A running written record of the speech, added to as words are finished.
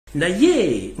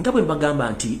naye nga bwe mbagamba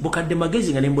nti bukadde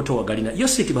magezi nga nembuto wagalina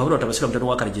yosiki babula otabasika mutano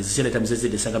wakalejezi zisele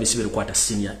tamzeze sanga bisibe kwata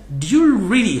senior. Do you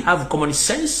really have common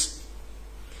sense?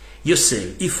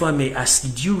 Yourself, if I may ask,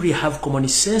 do you really have common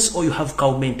sense or you have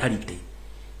cow mentality?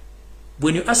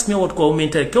 When you ask me what cow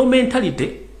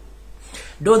mentality,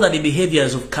 those are the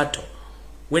behaviors of cattle.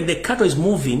 When the cattle is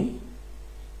moving,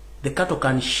 the cattle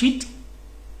can shit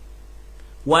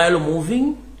while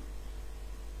moving,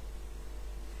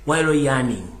 while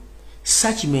yarning.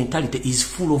 Such mentality is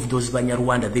full of those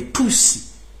Banyarwanda, the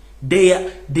Tutsi. They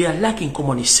are lacking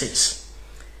common sense.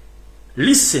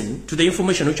 Listen to the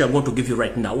information which I'm going to give you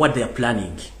right now, what they are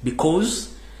planning.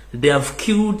 Because they have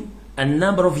killed a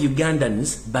number of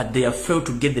Ugandans, but they have failed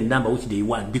to get the number which they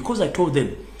want. Because I told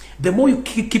them, the more you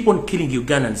keep on killing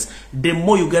Ugandans, the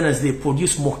more Ugandans, they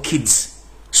produce more kids.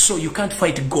 So you can't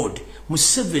fight God.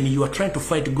 Museveni, you are trying to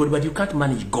fight God, but you can't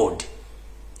manage God.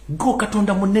 Go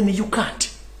katonda munene, you can't.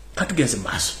 Katugenze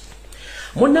maso.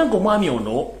 Monango mwami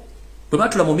ono,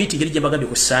 bwebatula mu meeting eri gyebagambye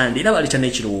ku Sunday, era bali tane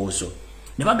ekirowoozo.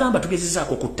 Ne bagamba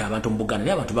tugezezaako okutta abantu mu Buganda,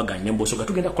 naye abantu baganye Nembosoga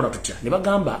tugenda kukola tutya. Ne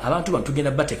bagamba abantu bano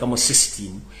tugenda bateeka mu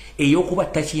system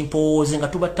ey'okubatta kimpooze nga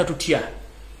tubatta tutya.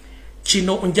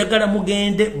 Kino njagala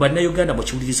mugende bannayuganda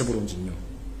mukiwulirize bulungi nnyo.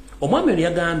 Omwami ono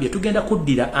yagambye tugenda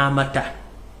kuddira amata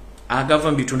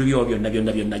agava mu bitundu byawo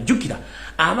byonna. Jjukira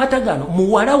amata gano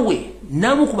muwala we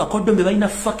namu ku bakoddombe balina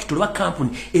factory ba company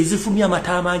ezifulumya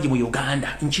amata amangi mu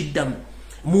Uganda nkiddamu.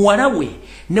 Muwala we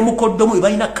ne mukoddomo we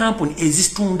balina company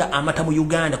ezitunda amata mu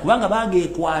Uganda kubanga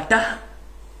bageekwata.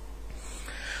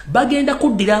 Bagenda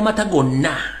kuddira amata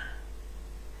gonna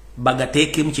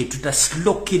bagateekemu kye tuta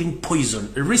slow killing poison.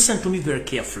 Listen to me very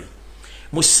carefully.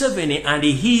 Museveni and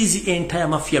his entire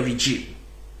mafia regime,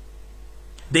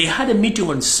 they had a meeting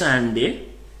on Sunday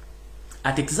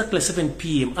at exactly 7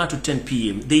 p.m. up to 10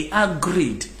 p.m. They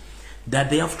agreed that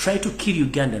they have tried to kill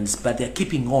Ugandans, but they're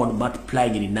keeping on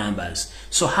multiplying in numbers.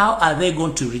 So how are they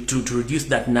going to reduce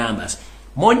that numbers?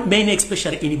 Mainly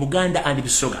especially in Uganda and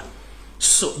Busoga.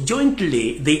 So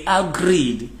jointly, they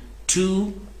agreed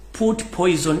to put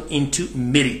poison into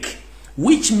milk.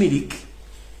 Which milk?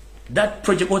 That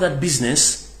project or that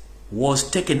business was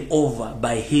taken over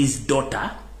by his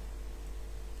daughter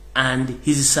and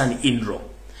his son-in-law.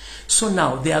 So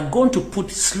now they are going to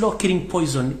put slow killing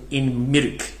poison in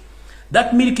milk.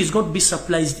 That milk is going to be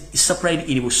supplied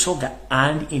in Busoga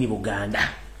and in Uganda.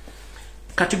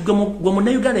 The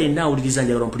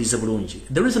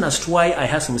reason as to why I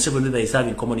asked Museveni whether he's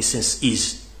having common sense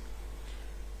is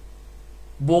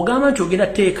Bogama chogenda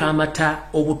teka amata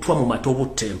obutwa mu mata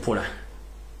obutempola.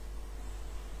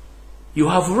 You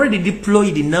have already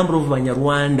deployed a number of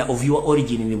Banyarwanda of your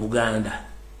origin in Uganda.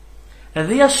 And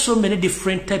there are so many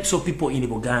different types of people in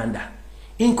Uganda,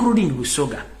 including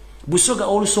Busoga. Busoga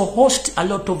also hosts a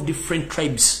lot of different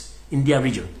tribes in their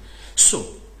region. So,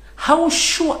 how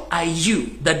sure are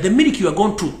you that the milk you are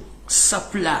going to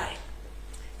supply,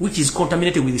 which is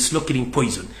contaminated with slow killing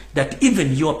poison, that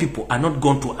even your people are not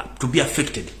going to be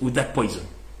affected with that poison?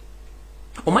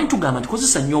 Omanyi tugamba nti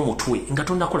kozesa nnyo omutwe nga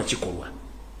tonnakola kikolwa.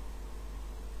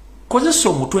 Kozesa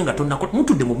omutwe nga tonnakola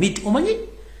mutudde mu miti. Omanyi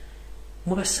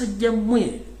mubasajja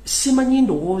mmwe simanyi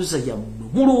ndowooza yammwe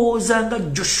mulowooza nga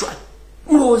Joshua,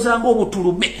 mulowooza nga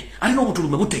obutulume, alina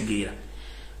obutulume butegeera.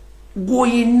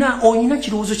 Oyina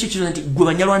kirowoozo kye kino nti gwe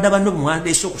Banyarwanda banno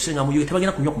mwandeese okusenga mu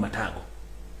tebagenda kunywa ku mataago.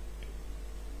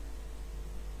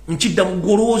 Nkiddamu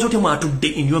gwolowooza ote mwatudde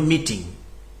in your meeting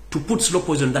to put slow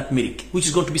poison in that milk, which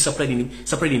is going to be supplied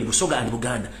in Busoga and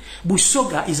Uganda.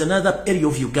 Busoga is another area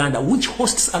of Uganda which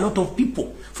hosts a lot of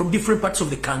people from different parts of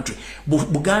the country.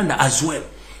 Buganda as well.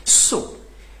 So,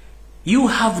 you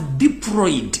have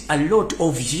deployed a lot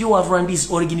of your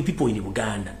Rwandese origin people in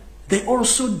Uganda. They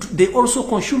also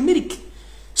consume milk.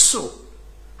 So,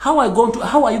 how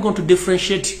are you going to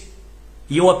differentiate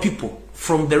your people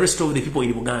from the rest of the people in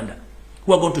Uganda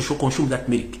who are going to consume that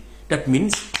milk? That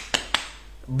means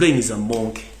brain is a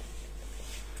monk.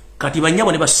 Kati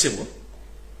banyabo ne basebo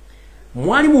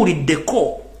mwali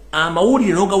muliddeko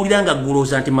amawulire n'ogawulira nga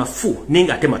gulooza nti mafu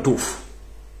nenga ate matuufu.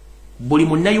 Buli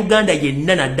munnayuganda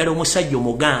yenna naddala omusajja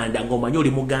omuganda ng'omanyi oli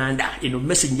muganda, eno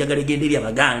message njagala egenda eri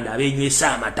abaganda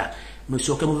abeenywesa amata,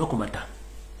 musooke muve ku mata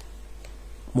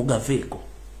mugaveeko.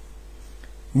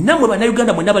 Namwe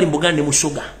bannayuganda mwenna bali mu Buganda ne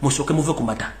Musoga musooke muve ku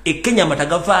mata. E Kenya amata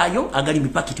gavaayo agali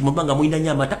mipakiti mubanga muyina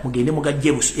nnyo amata mugende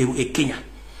mugajje e Kenya.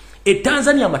 E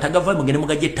Tanzania amata gavaayo mugende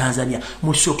mugajje Tanzania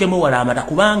musooke muwala amata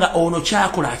kubanga ono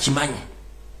kyakola akimanyi.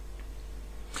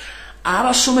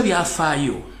 Abasome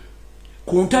byafaayo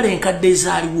ku ntale enkadde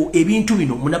ezaaliwo ebintu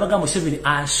bino munabaga Museveni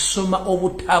asoma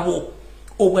obutabo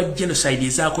obwa genocide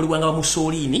ezaakolebwanga ba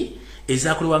Mussolini,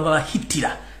 ezaakolebwanga ba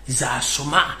Hitler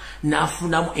zaasoma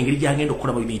n'afunamu engeri gy'agenda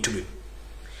okukola mu bintu bye.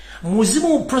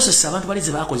 Muzimu process abantu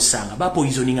balize bakozesanga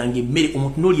bapoisoninga ng'emmere,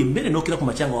 omuntu n'olya emmere n'okira ku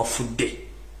makya nga wafudde.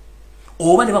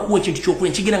 Oba ne bakuwa ekintu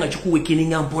ky'okulya kigenda nga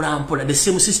kikuwekeninga mpola mpola. The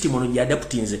same system ono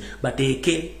gy'adaptinze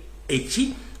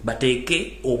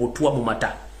bateeke obutwa mu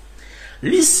mata.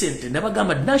 Recent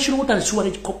nabagamba National Water and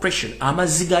Sewerage Corporation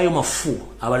amazzi gaayo mafu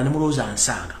abala ne mulooza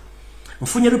ansanga.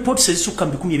 Mfunye reports ezisukka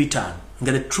 15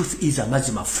 nga the truth is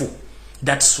amazzi mafu.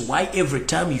 That's why every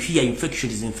time you hear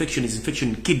infection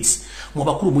in kids,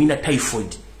 mwabakulu muina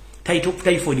typhoid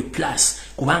plus,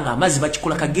 kubanga amazzi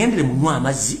bakikola kagendere munywa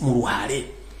amazzi mu luhale.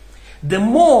 The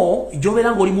more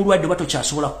jobera ngoli mulwadde bato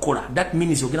kyasobola kukola, that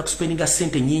means ogenda kuspendinga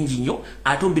sente nyingi nnyo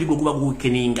ate omubiri gwo guba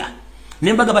guwekeninga.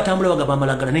 Nembaga batambula bagaba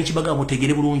amalagala n'ekibaga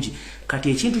mutegere bulungi.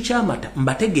 Kati ekintu ky'amata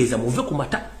mbategeeza muve ku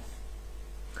mata.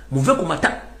 Muve ku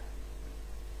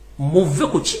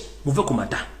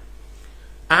mata.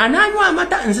 Ananywa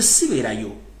amata nze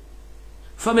sibeerayo.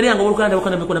 Family yange olukanda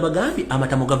bakana mekona bagambi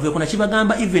amata mugaveko na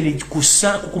kibagamba even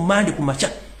kumandi kumacha.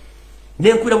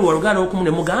 Nenkwira bwo oluganda okumu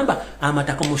ne mugamba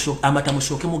amata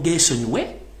musooke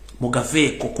mugeesonyiwe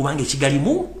mugaveko kubanga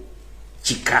ekigalimu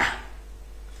kika.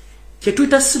 Kye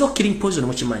tuyita slow killing poison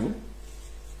mu kimanyi.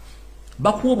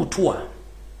 Bakuwa obutwa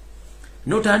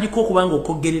n'otandika okubanga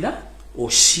okogerera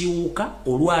osiiwuka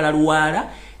olwala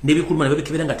n'ebikuluma ne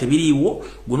babikebera nga tebiriiwo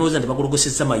gunooza nti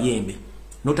bagologosezza mayembe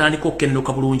n'otandika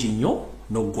okukennenuka bulungi nnyo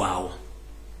n'oggwawo.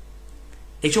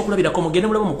 Ekyokulabirako mugende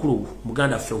mulaba mukulu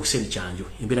muganda ffe Hussein Kyanjo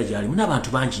embeera gy'alimu n'abantu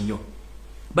bangi nnyo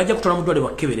bajja kutwala mu ddwaliro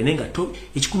bakkebere naye nga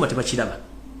ekikuluma tebakiraba.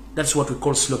 That's what we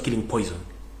call slow killing poison.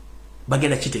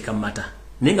 Bagenda kiteeka mu mata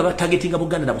naye nga batargetinga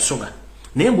Buganda na Busoga.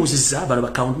 Naye mbuuzizza bano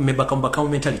bakamu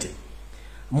mentality.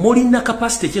 Mulina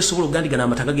capacity ekyesobola okugandigana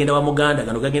amata gagenda wa Muganda,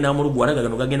 gano gagenda mu Lugwala,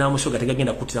 gano gagenda mu Busoga,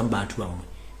 tegagenda kuttira mu bantu bammwe.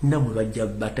 Nammwe bajja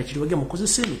batakiri bage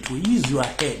mukozese emitwe. Use your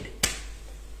head.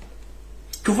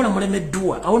 Tuvula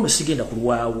mulemeddwa awo sigenda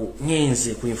kulwawo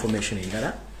ngenze ku information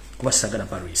endala kuba sagala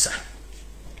parisa.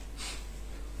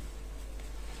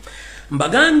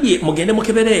 Mbagambye mugende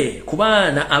mukebere ku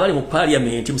baana abali mu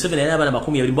parliament. Museveni yali abaana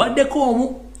 20 baddeko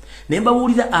omu nemba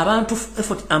wulira abantu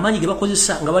effort amanyi ge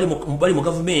bakozesa nga bali mu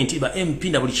government ba MP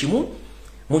na buli kimu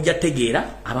mujja tegeera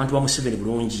abantu ba Museveni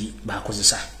bulungi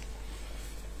bakozesa.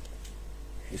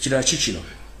 Ekirala kikino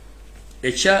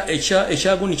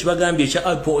ekyaguni kibagambye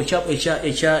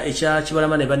ekya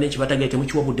kibalamane banne kibatagete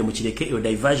mukiwabudde mukireke eyo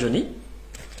diversion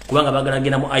kubanga bagala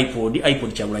genda mu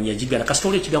iPod kyagulanya yagigala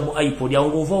kasitole kigambo iPod awo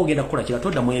ngova ogenda kukola kira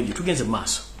todda mu ebyo tugenze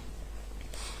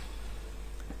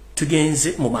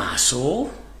mu maaso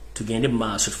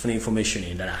tufune information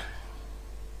endala.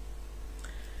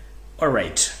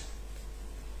 Alright,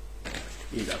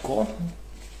 igako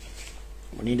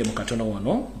muninde mukatono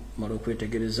wano malo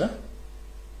kwetegereza.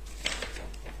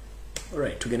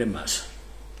 Alright, tugende mu maaso.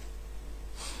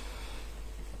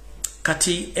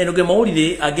 Kati enoge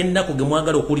mawulire agenda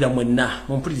kugemwagala okuwulira mwenna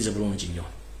mumpulirize bulungi nnyo.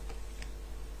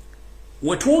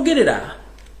 Wetwogerera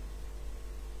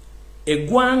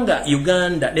eggwanga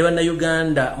Uganda ne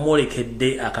bannayuganda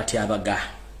mwolekedde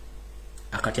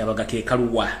akatyabaga ke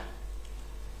kaluwa.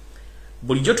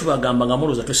 Bulijjo tubagamba nga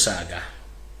mulooza tusaaga.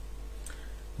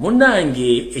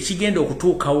 Munnange ekigenda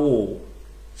okutuukawo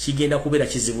kigenda kubeera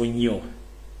kizibu nnyo.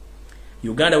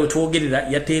 Uganda wetwogerera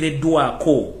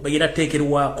yateereddwako bagenda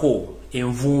teekerwako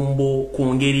envumbo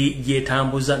ku ngeri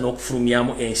gyetambuza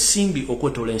n'okufulumyamu ensimbi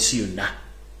okwetoola ensi yonna.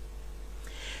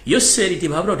 Yoseri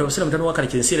tibahabula otabasira mutano wakale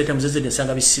kyensi yaleta muzezede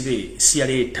nsanga bisibe si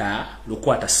yaleeta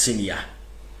lukwata senior.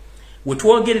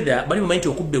 Wetwogerera bali mu maiti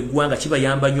okubba eggwanga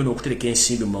kibayamba nnyo n'okutereka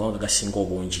ensimbi mu mawanga gasinga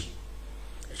obungi.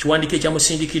 Ekiwandiiko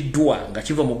ekyamusindikiddwa nga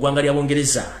kiva mu ggwanga lya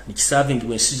Bungereza ne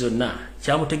kisaavingibwa ensi zonna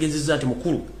kyamutegeezezza nti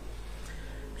mukulu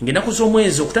ng'ennaku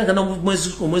z'omwezi okutanga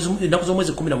ennaku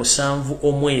z'omwezi 17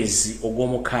 omwezi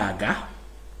ogw'omukaaga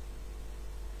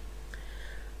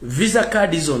visa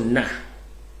card zonna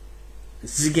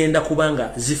zigenda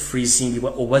kubanga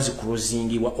zifreezingibwa oba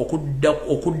ziclosingibwa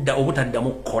okudda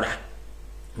obutaddamu kukola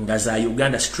nga za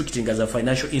Uganda strict nga za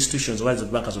financial institutions oba za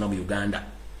banka zonna mu Uganda.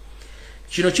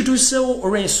 Kino kituuseewo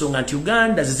olw'ensonga nti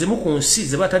Uganda zizimu ku nsi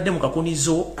ze batadde mu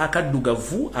kakunizo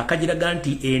akaddugavu akagiraga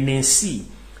nti enensi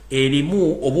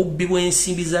erimu obubbi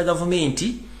bw'ensimbi za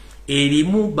gavumenti,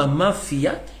 erimu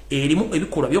bamafia, erimu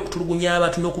ebikolwa by'okutulugunya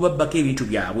abantu n'okubabbako ebintu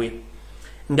byabwe.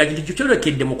 Nga kino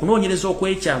kyolekedde mu kunoonyereza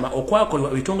okwekyama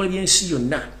okwakolebwa ebitongole by'ensi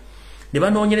yonna. Ne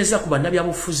banoonyereza ku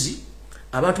bannabyabufuzi,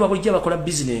 abantu babulijjo bakola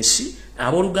bizinensi,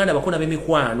 abooluganda bakola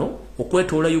b'emikwano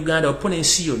okwetoola Uganda okupona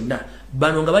ensi yonna.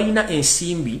 Bano nga balina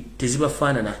ensimbi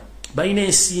tezibafaanana, balina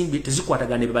ensimbi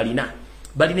tezikwatagana be balina,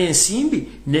 balina ensimbi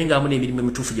naye nga amu n'emirimu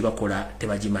emituufu gye bakola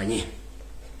tebagimanyi.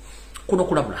 kuno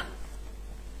kulabula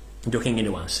njoke ngene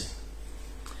wansi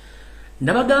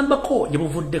nabagambako ne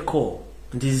buvuddeko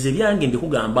ndize byange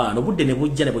ndikugamba ano budde ne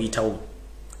bujja ne buyitawo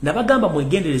nabagamba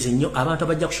mwegendereze nnyo abantu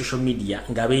abajja ku social media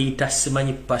nga beeyita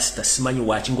simanyi pastor simanyi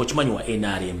wachi ngokimanyi wa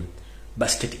NRM ba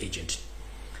state agent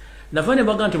navane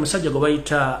bagante musajja go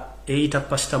bayita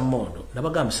pastor Mondo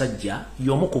nabagamba musajja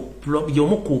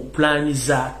yomu ku plan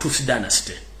za Tusi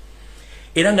dynasty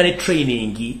era nga ne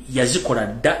training yazikola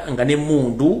dda nga ne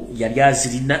mundu yali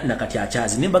azirina nakati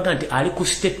akyazi nembagante ali ku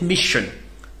state mission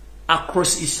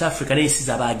across East Africa n'ensi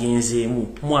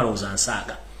z'abagenzeemu mwaloza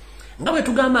nsaaga nga bwe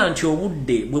tugamba nti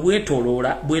obudde bwe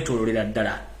bwetololera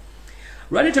ddala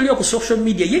lwali taliyo ku social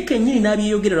media ye kennyini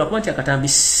n'abyeyogerera kuba nti akatambi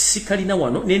sikalina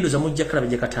wano nendoza mujja kalaba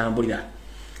gye katambulira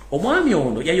omwami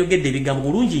ono yayogedde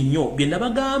ebigambo bulungi nnyo bye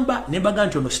nabagamba ne mbaga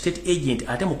nti ono state agent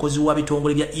ate mukozi wa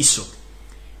bitongole bya ISO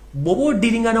bw'oba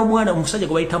odiringa n'omwana omusajja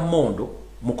gwe bayita Mondo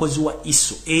mukozi wa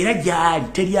ISO era gy'ali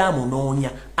teryamunoonya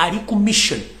ali ku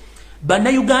mission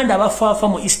Bannayuganda abafaafa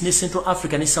mu East ne Central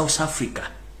Africa ne South Africa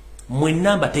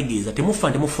mwenna mbategeeza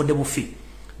temufa temufudde bufi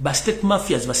ba state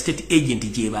mafias ba state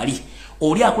agent gye bali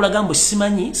oli akulaga mbu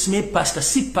simanyi sime pastor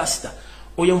si pastor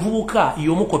oyo mvubuka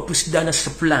y'omuko Tusi dynasty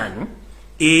plan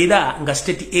era nga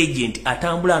state agent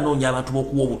atambula anoonya abantu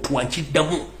b'okuwa obutwa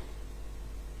nkiddamu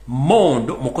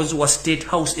Mondo mukozi wa State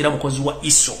House era mukozi wa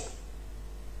ISO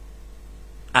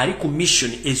ali ku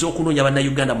mission ez'okunoonya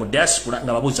Bannayuganda mu diaspora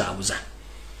nga babuzaabuza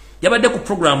yabadde ku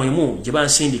programu emu gye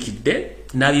bansindikidde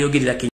n'abyogerera